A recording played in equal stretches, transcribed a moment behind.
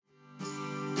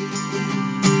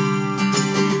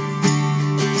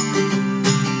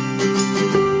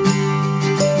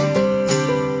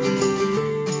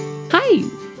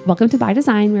Welcome to By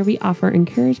Design, where we offer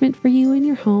encouragement for you in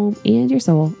your home and your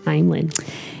soul. I'm Lynn.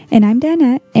 And I'm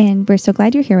Danette, and we're so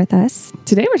glad you're here with us.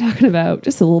 Today we're talking about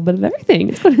just a little bit of everything.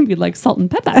 It's going to be like salt and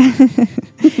pepper.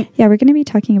 Yeah, we're going to be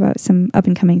talking about some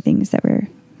up-and-coming things that were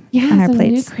on our some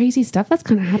plates. new crazy stuff that's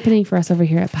kind of happening for us over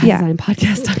here at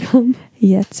bydesignpodcast.com.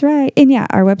 Yeah, that's right. And yeah,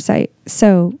 our website.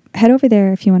 So head over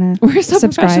there if you want to We're so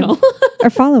subscribe or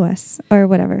follow us or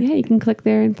whatever. Yeah, you can click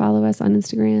there and follow us on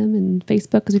Instagram and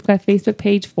Facebook, because we've got a Facebook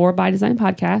page for By Design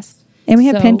Podcast. And we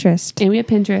have Pinterest. And we have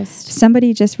Pinterest.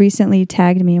 Somebody just recently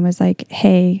tagged me and was like,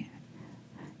 hey,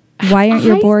 why aren't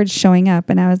your boards showing up?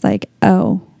 And I was like,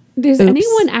 oh. Does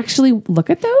anyone actually look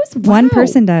at those? Wow. One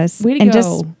person does. Way to and go.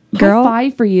 Just, girl, high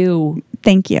five for you.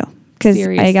 Thank you. Because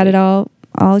I got it all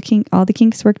the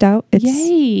kinks worked out.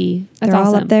 Yay. That's they're awesome.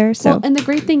 all up there. So. Well, and the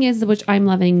great thing is, which I'm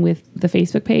loving with the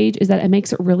Facebook page, is that it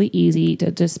makes it really easy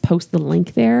to just post the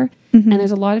link there. Mm-hmm. And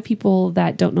there's a lot of people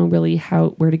that don't know really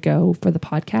where to go for the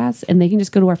podcast, and they can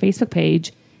just go to our Facebook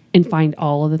page and find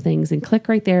all of the things and click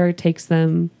right there. It takes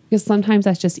them, because sometimes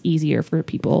that's just easier for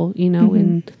people, you know. Mm-hmm.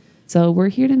 And so we're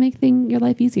here to make your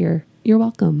life easier. You're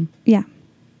welcome. Yeah.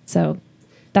 So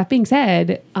that being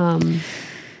said,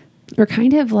 we're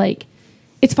kind of like,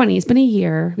 it's funny. It's been a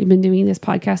year. We've been doing this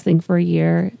podcast thing for a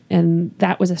year, and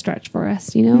that was a stretch for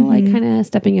us, you know, mm-hmm. like kind of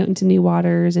stepping out into new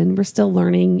waters, and we're still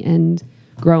learning and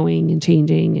growing and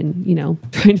changing and, you know,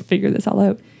 trying to figure this all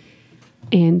out.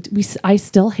 And I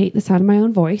still hate the sound of my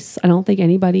own voice. I don't think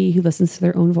anybody who listens to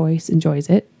their own voice enjoys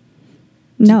it.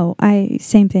 No,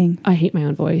 same thing. I hate my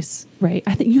own voice, right?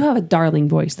 I think you have a darling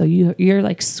voice, though. You're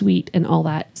like sweet and all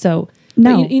that. So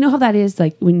no, you know how that is,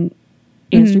 like when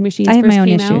answering machines I have first my own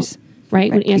came issues. out. Right?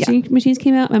 When answering machines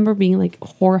came out, I remember being like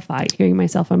horrified hearing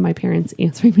myself on my parents'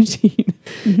 answering machine.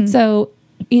 Mm-hmm. So,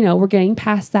 you know, we're getting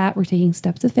past that. We're taking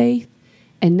steps of faith.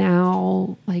 And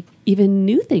now, like, even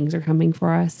new things are coming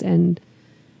for us. And,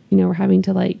 you know, we're having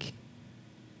to, like,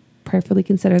 prayerfully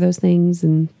consider those things.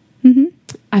 And mm-hmm.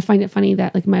 I find it funny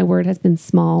that, like, my word has been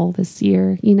small this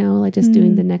year, you know, like just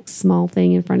doing the next small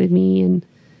thing in front of me. And,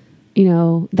 you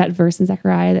know, that verse in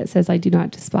Zechariah that says, I do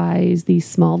not despise these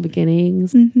small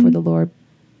beginnings, for the Lord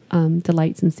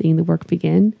delights in seeing the work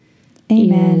begin.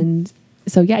 Amen. And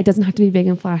so, yeah, it doesn't have to be big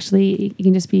and flashy. It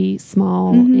can just be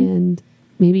small and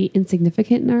maybe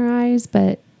insignificant in our eyes,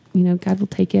 but, you know, God will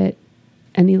take it,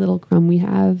 any little crumb we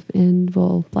have, and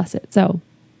will bless it. So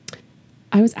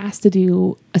I was asked to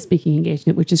do a speaking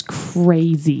engagement, which is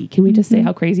crazy. Can we just say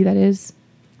how crazy that is?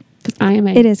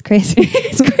 It is crazy.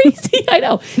 It's crazy. I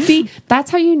know. See,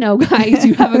 that's how you know, guys,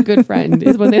 you have a good friend,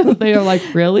 is when they are like,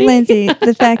 really? Lindsay,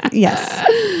 the fact, yes.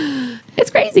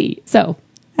 It's crazy. So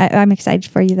I'm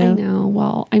excited for you, though. I know.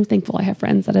 Well, I'm thankful I have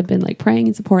friends that have been like praying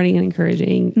and supporting and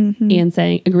encouraging and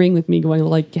agreeing with me, going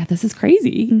like, yeah, this is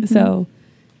crazy. Mm-hmm. So,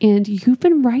 and you've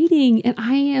been writing, and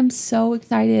I am so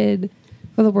excited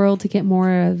for the world to get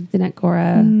more of Danette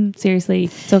Gora. Seriously.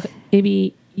 So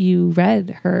maybe you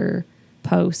read her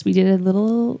post. We did a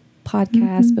little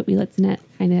podcast, but we let Danette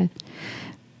kind of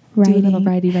do a little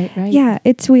righty, right? Yeah,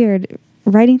 it's weird.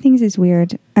 Writing things is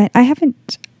weird. I've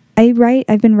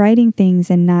been writing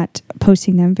things and not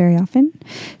posting them very often.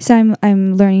 So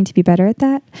I'm learning to be better at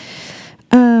that.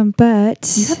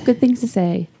 But you have good things to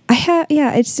say.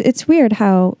 It's weird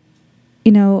how,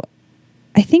 you know,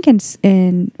 I think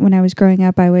in when I was growing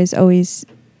up, I was always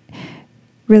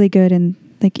really good in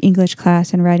like English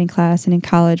class and writing class, and in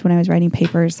college when I was writing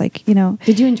papers, like, you know.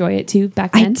 Did you enjoy it too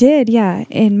back then? I did, yeah.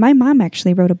 And my mom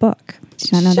actually wrote a book.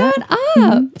 Did you not know that? Shut up.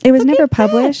 Mm-hmm. It was never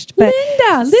published, but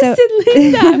Linda, Linda,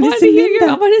 I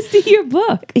want to see your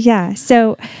book. Yeah.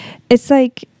 So it's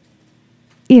like,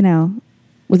 you know,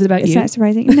 was it about it's you? It's not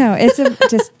surprising. No, it's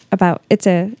about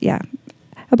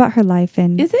her life,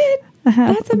 and is it?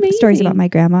 That's amazing. Stories about my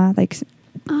grandma, like.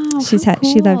 Oh, she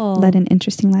led an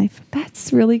interesting life.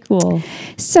 That's really cool.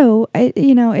 So,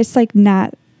 it's like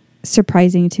not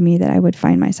surprising to me that I would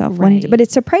find myself wanting to, but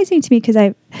it's surprising to me because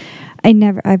I've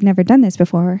never done this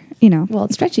before, you know. Well,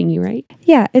 it's stretching you, right?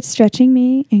 Yeah, it's stretching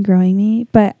me and growing me,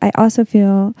 but I also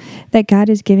feel that God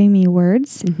is giving me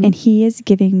words and He is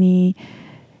giving me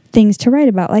things to write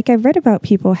about. Like, I've read about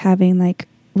people having like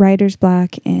writer's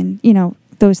block and, you know,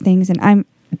 those things, and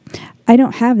I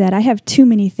don't have that. I have too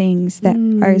many things that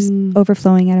are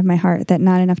overflowing out of my heart, that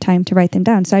not enough time to write them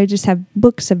down. So I just have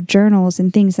books of journals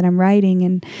and things that I'm writing,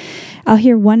 and I'll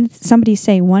hear somebody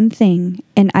say one thing,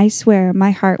 and I swear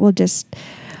my heart will just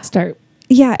start.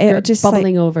 Yeah, it just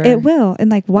bubbling over. It will,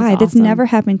 and like, why? That's never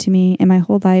happened to me in my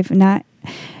whole life. Not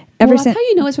ever since. That's how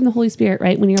you know it's from the Holy Spirit,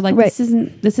 right? When you're like, this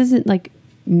isn't like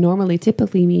normally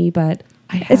typically me, but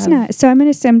It's not. So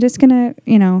I'm just gonna,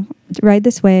 ride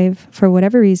this wave for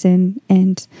whatever reason,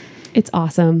 and it's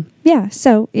awesome. Yeah.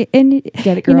 So and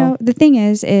Get it, girl. the thing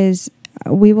is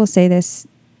we will say this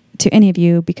to any of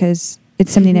you because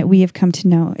it's something that we have come to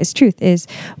know as truth is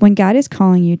when God is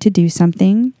calling you to do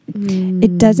something,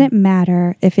 it doesn't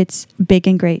matter if it's big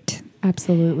and great.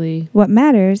 Absolutely. What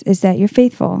matters is that you're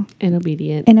faithful and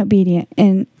obedient.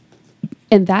 And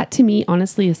that to me,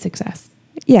 honestly, is success.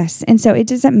 Yes. And so it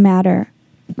doesn't matter.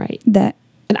 Right. That.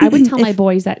 And I would tell my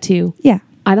boys that too. Yeah.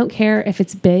 I don't care if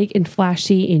it's big and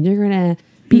flashy and you're going to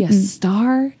be a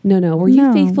star. No. Were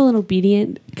you faithful and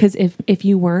obedient? Because if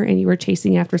you weren't and you were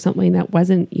chasing after something that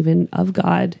wasn't even of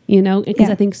God, because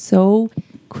I think so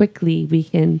quickly we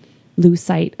can lose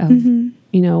sight of,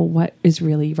 what is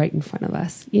really right in front of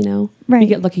us, Right. We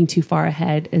get looking too far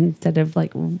ahead instead of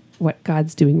like what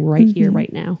God's doing right here,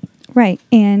 right now. Right.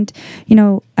 And,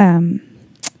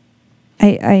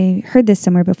 I heard this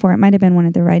somewhere before. It might have been one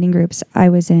of the writing groups I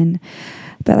was in.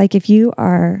 But like if you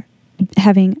are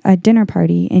having a dinner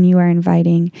party and you are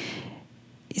inviting,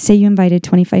 say you invited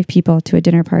 25 people to a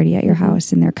dinner party at your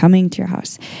house and they're coming to your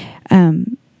house,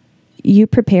 you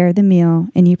prepare the meal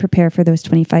and you prepare for those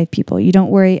 25 people. You don't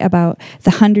worry about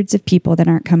the hundreds of people that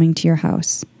aren't coming to your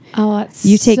house. Oh, that's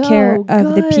You take so care of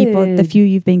the people, the good. few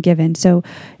you've been given. So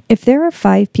if there are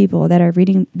 5 people that are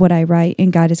reading what I write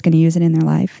and God is going to use it in their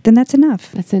life, then that's enough.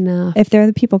 That's enough. If they're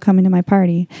the people coming to my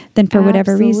party, then for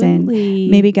whatever reason, Absolutely.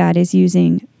 maybe God is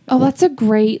using. Oh, that's a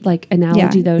great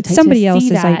analogy though. It's somebody to see else's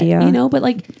that, idea.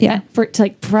 But Yeah.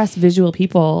 for us visual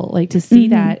people, to see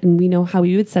that, and we know how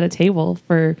we would set a table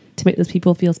to make those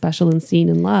people feel special and seen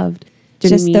and loved. Do you know what I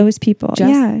Just mean? those people.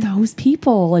 Just those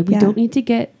people. We Yeah. don't need to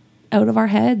get out of our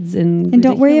heads and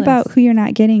don't worry about who you're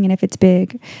not getting and if it's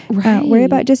big. Right. Worry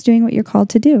about just doing what you're called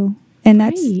to do. And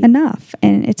that's Right. enough.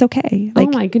 And it's okay.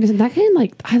 Oh my goodness. And that can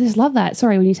I just love that.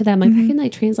 Sorry, when you said that, I'm like, that can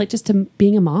translate just to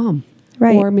being a mom.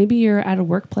 Right. Or maybe you're at a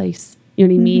workplace, you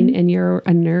know what I mean? And you're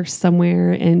a nurse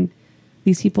somewhere and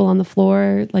these people on the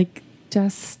floor,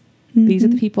 these are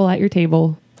the people at your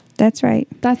table. That's right.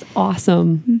 That's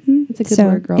awesome. It's a good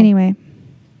word, girl. Anyway.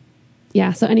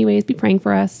 Yeah. So anyways, be praying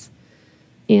for us.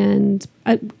 And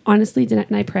honestly, Danette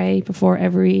and I pray before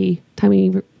every time we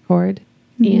record.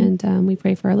 And we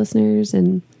pray for our listeners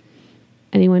and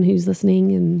anyone who's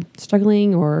listening and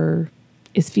struggling or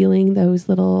is feeling those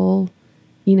little,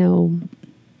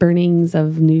 burnings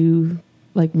of new,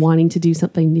 wanting to do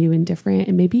something new and different.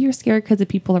 And maybe you're scared because the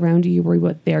people around you, you worry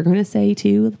what they're going to say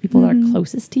too, the people that are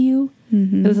closest to you.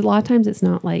 Because a lot of times it's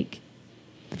not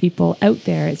the people out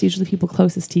there. It's usually people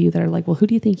closest to you that are like, well, who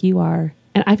do you think you are?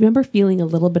 And I remember feeling a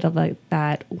little bit of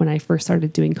that when I first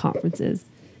started doing conferences,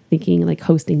 thinking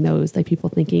hosting those, people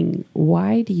thinking,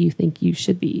 why do you think you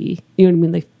should be, you know what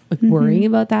I mean? Worrying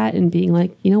about that and being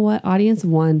like, you know what, audience of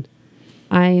one,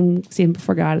 I'm standing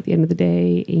before God at the end of the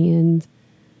day and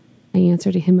I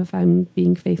answer to him if I'm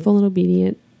being faithful and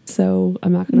obedient. So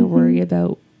I'm not going to worry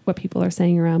about what people are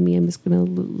saying around me. I'm just going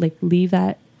to leave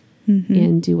that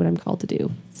and do what I'm called to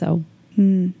do. So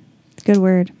It's a good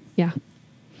word. Yeah.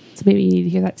 So maybe you need to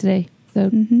hear that today.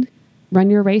 So run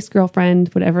your race, girlfriend,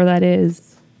 whatever that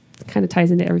is. It kind of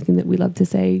ties into everything that we love to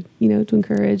say, to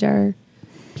encourage our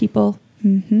people.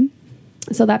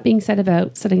 So that being said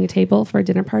about setting a table for a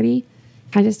dinner party,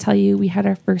 can I just tell you, we had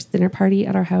our first dinner party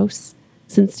at our house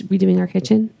since redoing our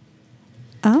kitchen.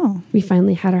 Oh. We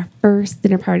finally had our first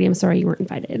dinner party. I'm sorry you weren't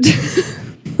invited.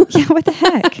 Yeah, what the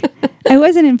heck? I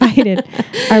wasn't invited.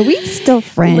 Are we still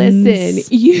friends?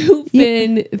 Listen, you've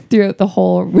been throughout the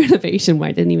whole renovation where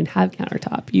I didn't even have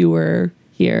countertop. You were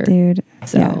here. Dude.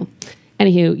 So,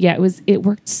 anywho, it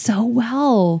worked so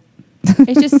well.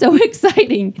 It's just so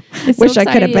exciting. It's so Wish I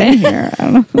could have been here. I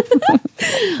don't know.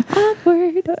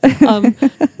 Awkward.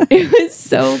 It was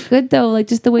so good though.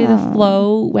 Just the way the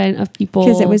flow went of people.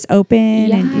 Because it was open.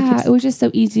 Yeah, and you could, it was just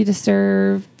so easy to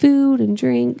serve food and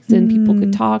drinks and people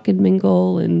could talk and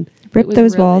mingle and rip it was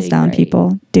those really walls down, great.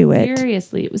 people. Do it.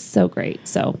 Seriously, it was so great.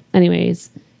 So anyways,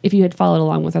 if you had followed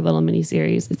along with our little mini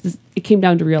series, it came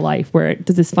down to real life where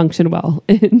does this function well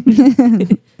in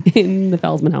the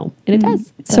Felsman home? And it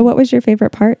does. So what was your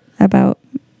favorite part about?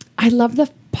 I love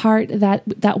the part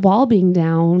that wall being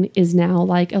down is now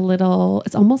a little,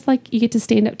 it's almost like you get to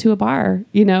stand up to a bar,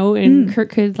 and Kurt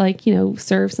could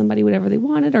serve somebody whatever they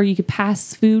wanted, or you could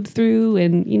pass food through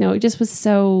and, it just was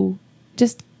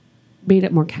just made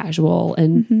it more casual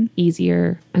and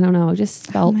easier. I don't know. It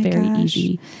just felt very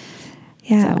easy.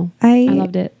 Yeah. So, I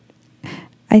loved it.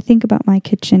 I think about my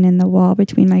kitchen and the wall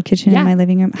between my kitchen and my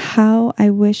living room. How I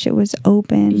wish it was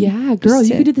open. Yeah, girl,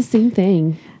 you could do the same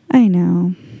thing. I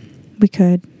know. We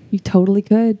could. You totally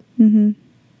could.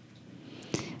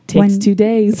 Takes 2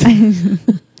 days.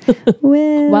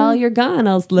 Well, While you're gone,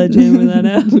 I'll sledgehammer that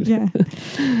out. Yeah.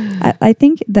 I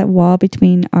think that wall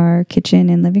between our kitchen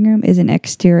and living room is an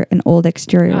old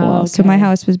exterior wall. So my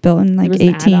house was built in like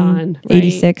There was an add-on,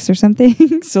 1886 or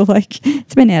something. So like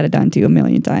it's been added on to a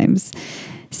million times.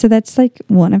 So that's like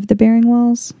one of the bearing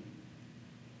walls.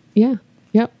 Yeah.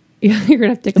 Yep. Yeah. You're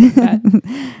going to have to take a look at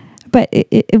that. But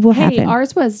it will happen.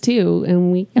 Ours was too.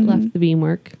 And we got left the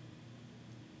beamwork.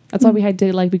 That's why we had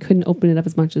to, like, we couldn't open it up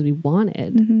as much as we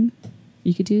wanted. Mm-hmm.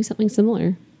 You could do something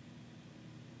similar.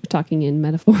 We're talking in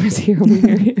metaphors here.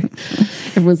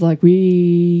 Everyone's like,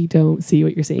 we don't see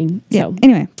what you're seeing. Yeah. So,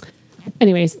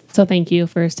 anyways, so thank you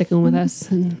for sticking with us.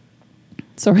 And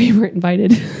sorry you weren't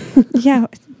invited. Yeah.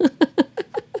 I'm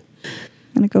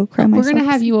going to go cry myself. We're going to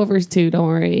have you over too. Don't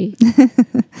worry.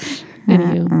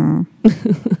 Anywho.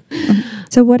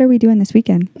 So what are we doing this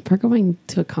weekend? We're going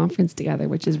to a conference together,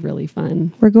 which is really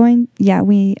fun. We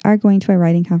are going to a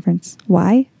writing conference.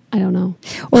 Why? I don't know.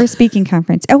 Or a speaking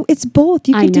conference. Oh, it's both.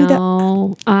 You could do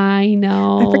that. I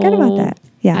know. I forgot about that.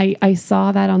 Yeah. I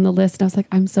saw that on the list and I was like,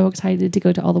 I'm so excited to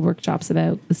go to all the workshops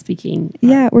about the speaking.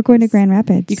 Yeah, we're going to Grand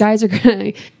Rapids. You guys are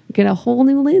going to get a whole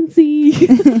new Lindsay.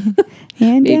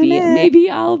 Maybe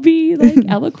I'll be like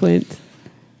eloquent.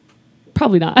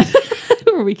 Probably not.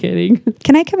 Who are we kidding?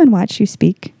 Can I come and watch you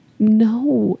speak?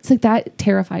 No. It's like that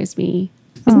terrifies me.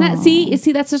 Isn't that,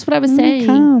 see, that's just what I was saying.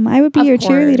 Come. I would be your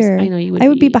cheerleader. I know you would. I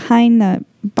would be behind.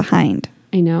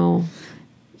 I know.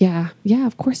 Yeah. Yeah,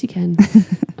 of course you can.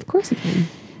 Of course you can.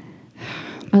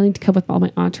 I need to come with all my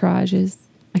entourages.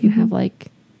 I can have like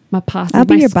my posse. I'll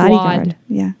be your squad. bodyguard.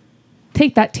 Yeah.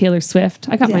 Take that, Taylor Swift.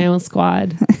 I got my own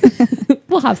squad.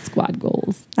 We'll have squad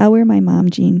goals. I'll wear my mom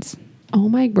jeans. Oh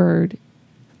my bird.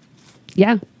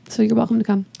 Yeah. So you're welcome to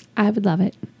come. I would love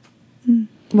it.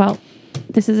 Well,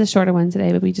 this is a shorter one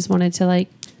today, but we just wanted to like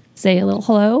say a little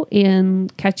hello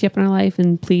and catch you up in our life,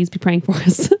 and please be praying for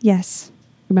us. Yes.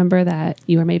 Remember that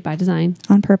you are made by design.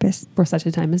 On purpose. For such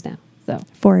a time as now. So.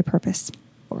 For a purpose.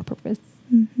 For a purpose.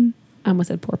 Mm-hmm. I almost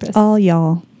said porpoise. All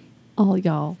y'all. All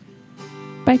y'all.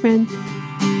 Bye, friends.